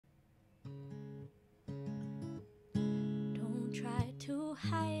try to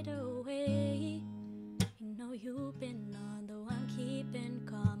hide away. You know you've been on, though I'm keeping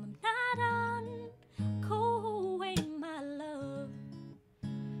calm. I'm not on cold way, my love.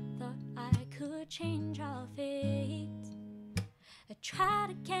 Thought I could change our fate. I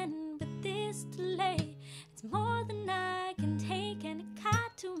tried again, but this delay, it's more than I can take, and it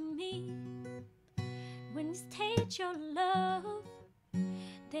got to me. When you state your love,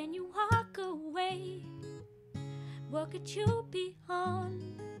 then you walk away. What could you be on?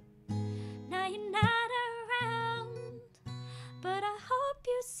 Now you're not around, but I hope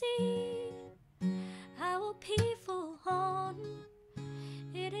you see I will be full on.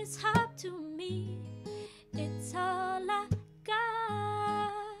 It is up to me, it's all I got.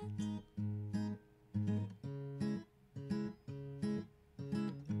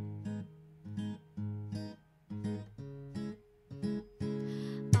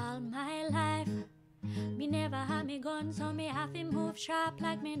 All my life, me never had me gun, so me have to move sharp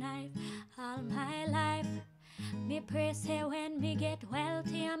like me knife. All my life, me pray say when me get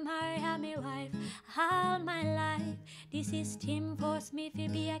wealthy, I marry me wife. All my life, this system force me to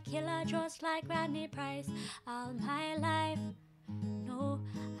be a killer just like Rodney Price. All my life, no,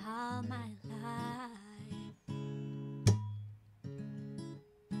 all my life.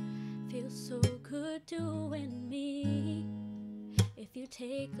 Feels so good doing me. If you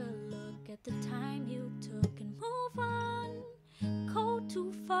take a look at the time you took and move on, go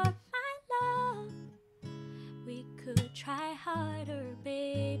too far, my love. We could try harder,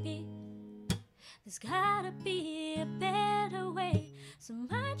 baby. There's gotta be a better way. So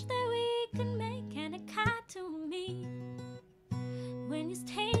much that we can make, and it got to me. When you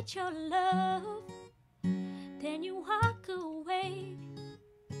state your love, then you walk away.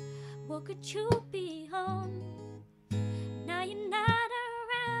 What could you be on? Now you're not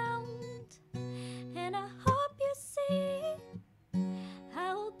around, and I hope you see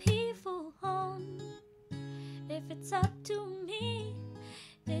I will be full on. If it's up to me,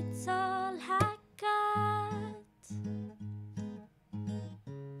 it's all I got.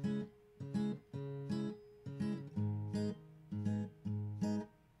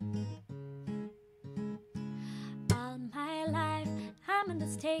 All my life, I'm in the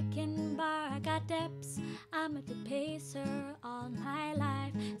staking bar, I got depths, I'm at the pacer. All my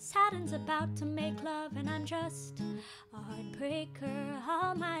life, Saturn's about to make love, and I'm just a heartbreaker.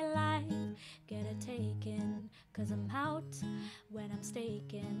 All my life, get it taken, 'cause I'm out when I'm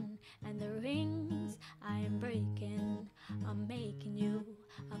staking, and the rings I am breaking. I'm making you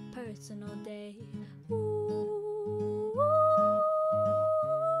a personal day. Ooh, ooh,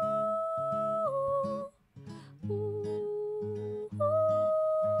 ooh, ooh.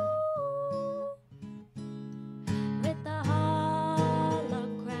 With the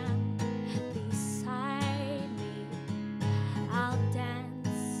hologram beside me, I'll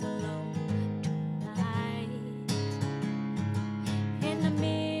dance alone tonight. In the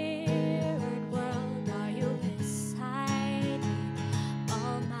mirrored world, are you beside me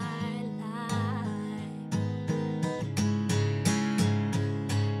all my life?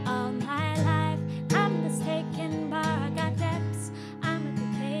 All my life, I'm mistaken, but I got depths. I'm at the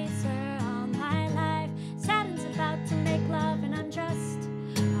pacer all my life. Saturn's about to make love, and I'm just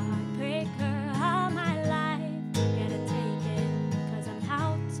a heartbreaker all my life. Get it taken, 'cause I'm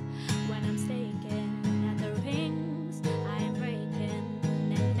out when I'm staking, and the rings I am breaking,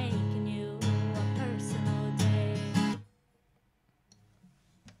 and making you a personal day.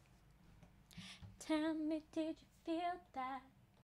 Tell me, did you feel that?